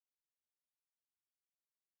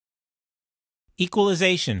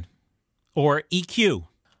Equalization, or EQ,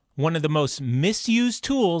 one of the most misused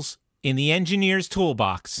tools in the engineer's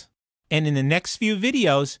toolbox. And in the next few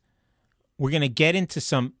videos, we're going to get into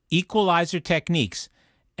some equalizer techniques,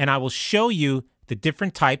 and I will show you the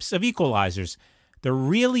different types of equalizers. There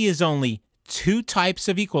really is only two types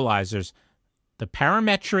of equalizers, the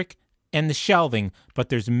parametric and the shelving, but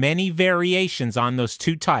there's many variations on those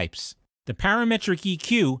two types. The parametric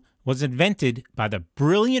EQ was invented by the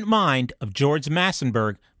brilliant mind of George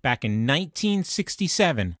Massenburg back in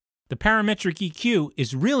 1967. The parametric EQ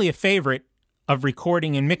is really a favorite of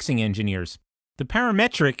recording and mixing engineers. The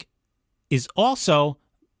parametric is also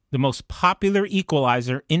the most popular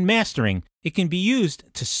equalizer in mastering. It can be used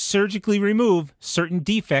to surgically remove certain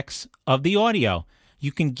defects of the audio.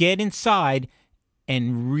 You can get inside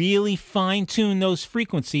and really fine-tune those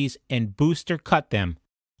frequencies and boost or cut them.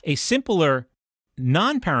 A simpler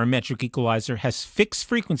non-parametric equalizer has fixed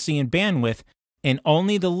frequency and bandwidth, and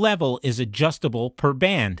only the level is adjustable per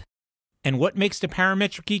band. And what makes the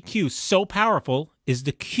parametric EQ so powerful is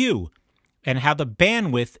the Q and how the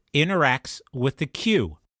bandwidth interacts with the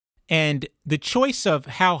Q. And the choice of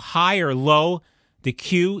how high or low the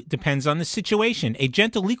Q depends on the situation. A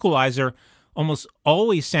gentle equalizer almost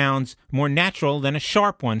always sounds more natural than a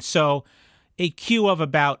sharp one. So a Q of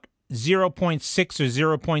about 0.6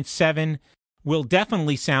 or 0.7 will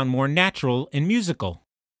definitely sound more natural and musical.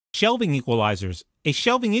 Shelving equalizers. A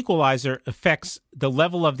shelving equalizer affects the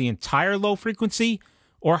level of the entire low frequency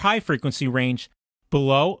or high frequency range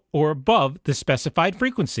below or above the specified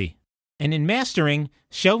frequency. And in mastering,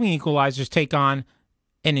 shelving equalizers take on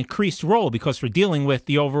an increased role because we're dealing with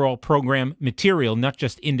the overall program material, not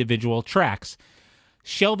just individual tracks.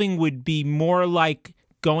 Shelving would be more like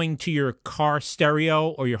going to your car stereo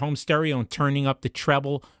or your home stereo and turning up the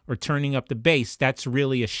treble or turning up the bass. That's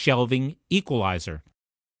really a shelving equalizer.